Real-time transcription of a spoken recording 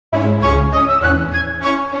Hello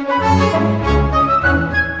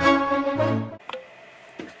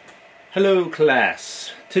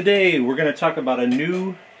class. Today we're going to talk about a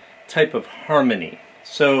new type of harmony.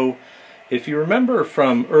 So if you remember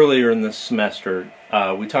from earlier in the semester,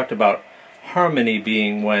 we talked about harmony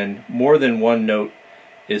being when more than one note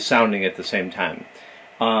is sounding at the same time.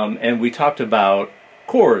 And we talked about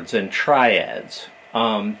chords and triads.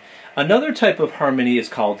 Another type of harmony is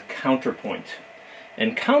called counterpoint.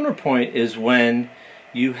 And counterpoint is when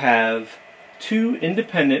you have two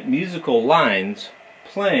independent musical lines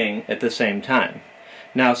playing at the same time.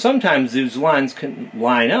 Now sometimes these lines can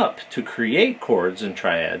line up to create chords and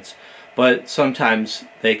triads, but sometimes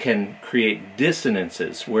they can create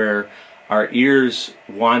dissonances where our ears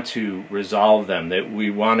want to resolve them, that we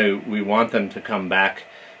want them to come back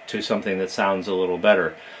to something that sounds a little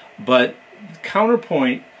better. But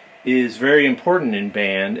counterpoint is very important in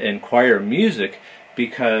band and choir music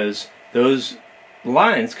because those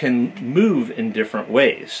lines can move in different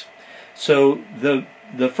ways. So the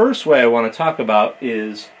first way I want to talk about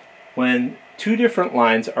is when two different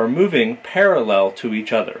lines are moving parallel to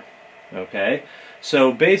each other. Okay?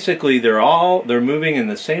 So basically they're moving in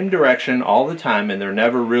the same direction all the time, and they're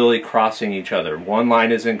never really crossing each other. One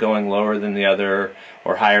line isn't going lower than the other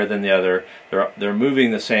or higher than the other. They're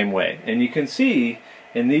moving the same way. And you can see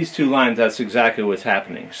in these two lines that's exactly what's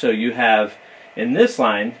happening. So you have in this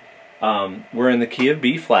line we're in the key of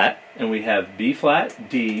B flat, and we have B flat,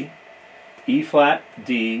 D, E flat,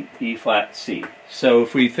 D, E flat, C. So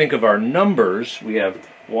if we think of our numbers, we have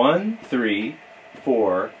 1, 3,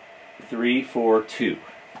 4, 3, 4, 2.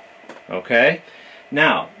 Okay?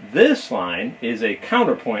 Now, this line is a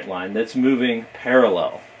counterpoint line that's moving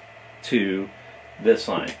parallel to this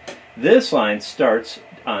line. This line starts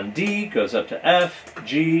on D, goes up to F,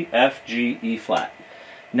 G, E flat.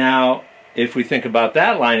 Now, if we think about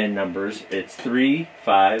that line in numbers, it's 3,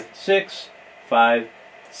 5, 6, 5,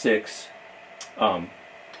 6,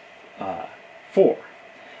 4.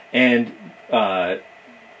 And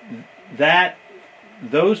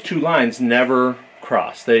those two lines never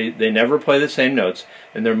cross. They never play the same notes,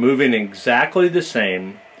 and they're moving exactly the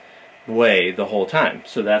same way the whole time.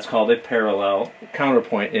 So that's called a parallel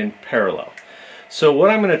counterpoint in parallel. So what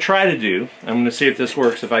I'm going to try to do, I'm going to see if this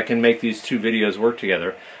works, if I can make these two videos work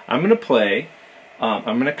together. I'm going to play, I'm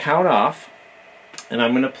going to count off, and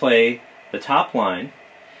I'm going to play the top line,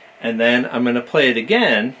 and then I'm going to play it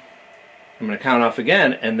again. I'm going to count off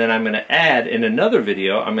again, and then I'm going to add, in another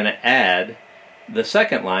video, I'm going to add the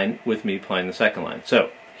second line with me playing the second line. So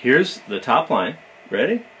here's the top line.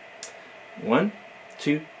 Ready? 1,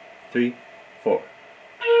 2, 3, 4.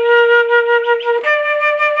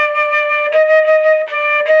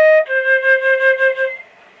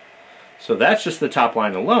 So that's just the top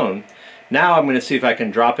line alone. Now I'm going to see if I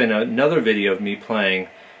can drop in another video of me playing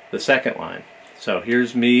the second line. So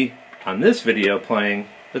here's me on this video playing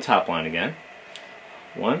the top line again.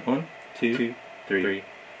 1, 2, 3,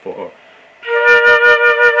 4.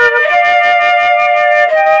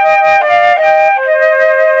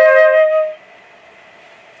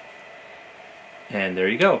 And there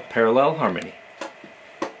you go, parallel harmony.